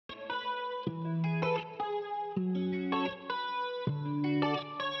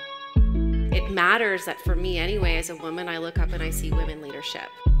It matters that for me anyway, as a woman, I look up and I see women leadership.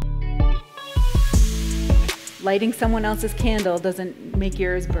 Lighting someone else's candle doesn't make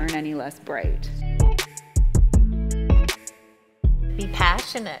yours burn any less bright. Be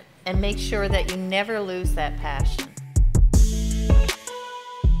passionate and make sure that you never lose that passion.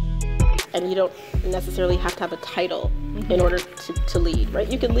 And you don't necessarily have to have a title in order to lead,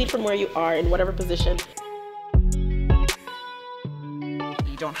 right? You can lead from where you are in whatever position.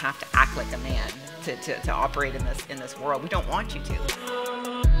 You don't have to act like a man to operate in this world. We don't want you to.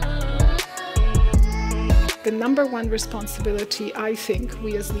 The number one responsibility I think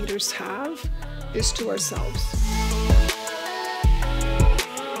we as leaders have is to ourselves.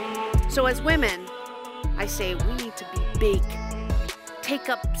 So as women, I say we need to be big. Take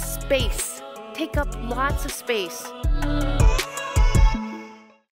up space. Take up lots of space.